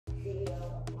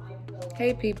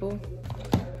Hey people,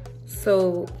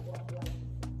 so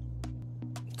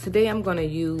today I'm gonna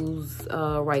use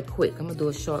right quick, I'm gonna do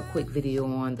a short quick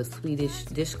video on the Swedish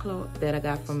dishcloth that I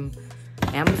got from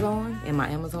Amazon in my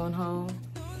Amazon haul.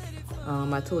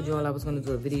 I told you all I was gonna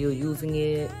do a video using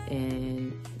it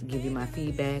and give you my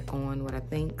feedback on what I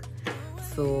think.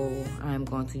 So I'm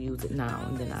going to use it now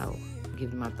and then I'll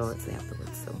give you my thoughts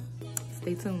afterwards, so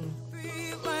stay tuned.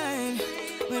 Rewind,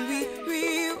 when we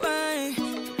rewind,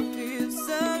 feels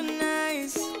so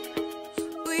nice.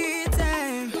 With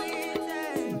time,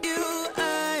 you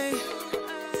I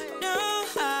know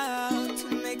how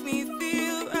to make me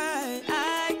feel right.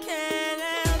 I can't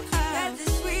help how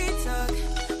this sweet talk.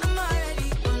 I'm already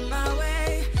on my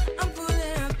way. I'm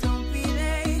pulling up, don't be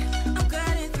late. I'm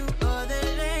cutting through all the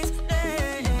lanes.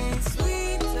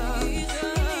 Sweet talk, you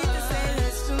need to say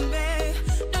less to me.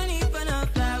 Don't need for no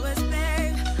flowers,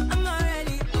 babe. I'm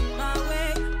already on my way,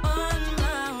 on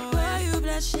my way. Why you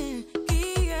blushing?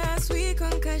 Yeah, sweet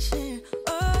concussion.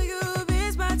 Oh, you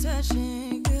miss my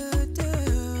touching. Good do.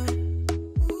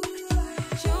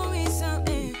 Show me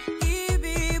something. Give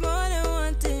me more than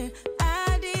one thing.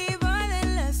 I need more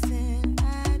than less than I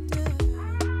do.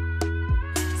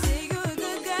 Say you a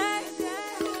good guy.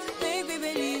 Make me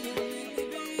believe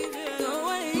it. Don't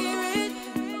wanna hear it.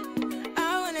 I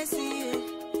wanna see it.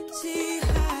 See how.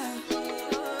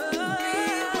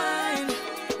 Rewind.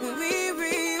 When we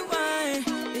rewind,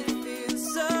 it feels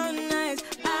so nice.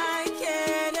 I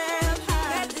can't help how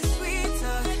got this sweet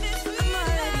talk. I'm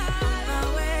already on my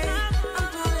way. I'm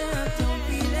pulling up, don't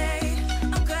be late.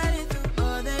 I'm cutting through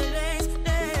all the lanes.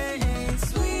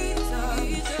 Sweet talk. You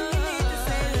need to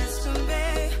say less to me.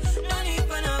 No need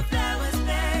for no flowers,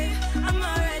 babe. I'm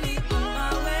already on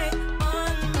my way,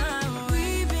 on my way.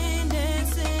 We've been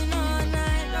dancing all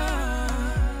night long.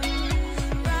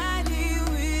 Right here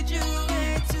with you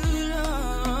way too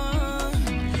long.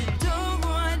 Don't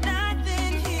want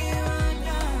nothing here or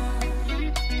now.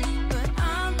 But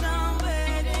I'm done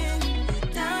waiting,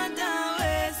 done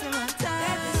wasting my time.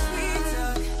 Got this sweet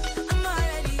talk. I'm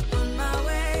already on my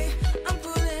way. I'm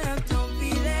pulling up, don't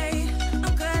be late.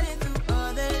 I'm cutting through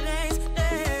all the lanes.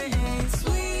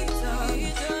 Sweet talk. You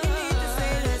need to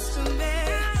say less to me.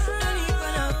 No need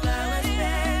for no flowers,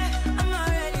 babe. I'm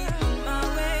already on my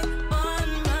way, on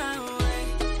my way.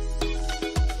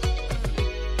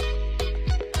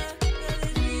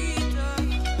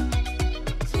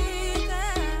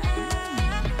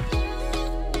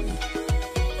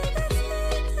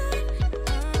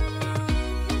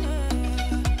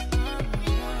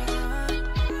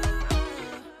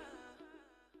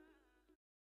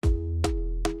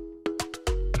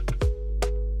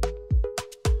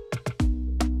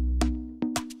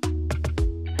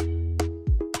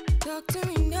 Talk to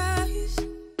me nice,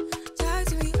 talk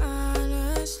to me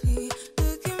honestly.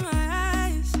 Look in my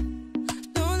eyes,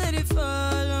 don't let it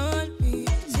fall on me.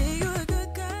 Say you a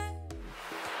good guy.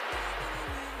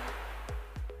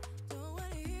 Don't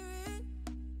wanna hear it,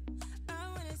 I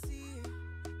wanna see it.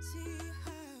 See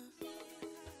how.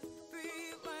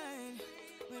 Rewind,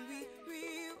 when we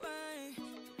rewind,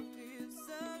 feels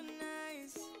so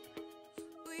nice.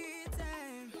 With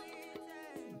time,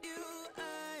 you I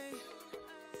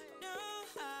know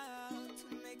how to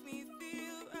make me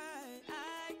feel right. I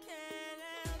can't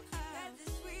help how got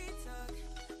this sweet talk.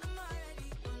 I'm already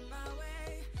on my way.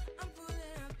 I'm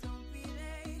pulling up, don't be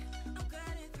late. I'm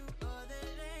cutting through all the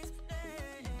lanes.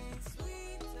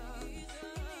 Sweet talk. You need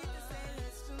to say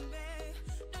less to me.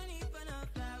 No need for no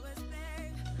flowers,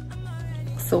 babe. I'm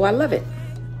already So I love it.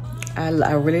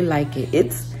 I really like it.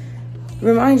 It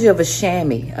reminds you of a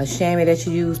chamois that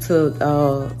you use to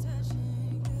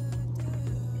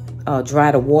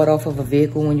dry the water off of a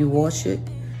vehicle when you wash it.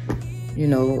 You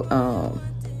know,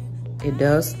 it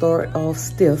does start off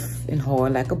stiff and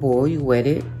hard like a boil. You wet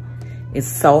it. It's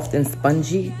soft and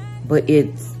spongy, but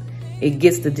it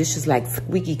gets the dishes like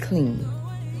squeaky clean,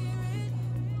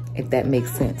 if that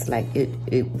makes sense. Like it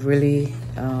really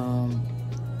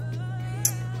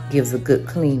gives a good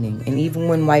cleaning. And even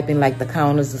when wiping like the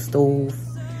counters, the stove,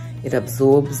 it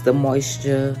absorbs the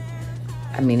moisture.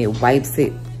 I mean, it wipes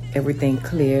it, everything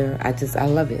clear. I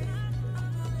love it.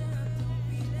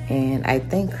 And I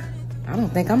don't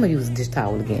think I'm gonna use a dish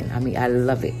towel again. I mean, I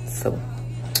love it. So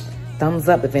thumbs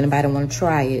up if anybody wanna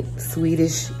try it.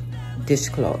 Swedish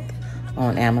dishcloth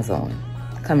on Amazon.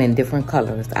 Come in different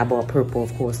colors. I bought purple,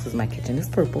 of course, because my kitchen is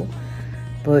purple.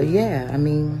 But yeah, I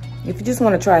mean, if you just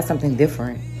wanna try something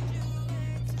different,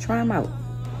 try them out.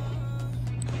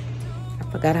 I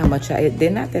forgot how much they're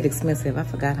not that expensive. I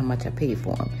forgot how much I paid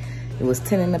for them. It was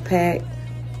 10 in the pack.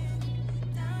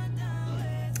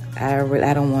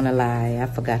 I don't want to lie. I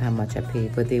forgot how much I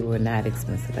paid, but they were not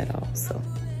expensive at all. So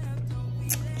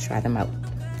try them out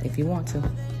if you want to.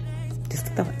 Just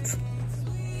a thought.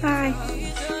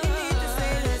 Bye.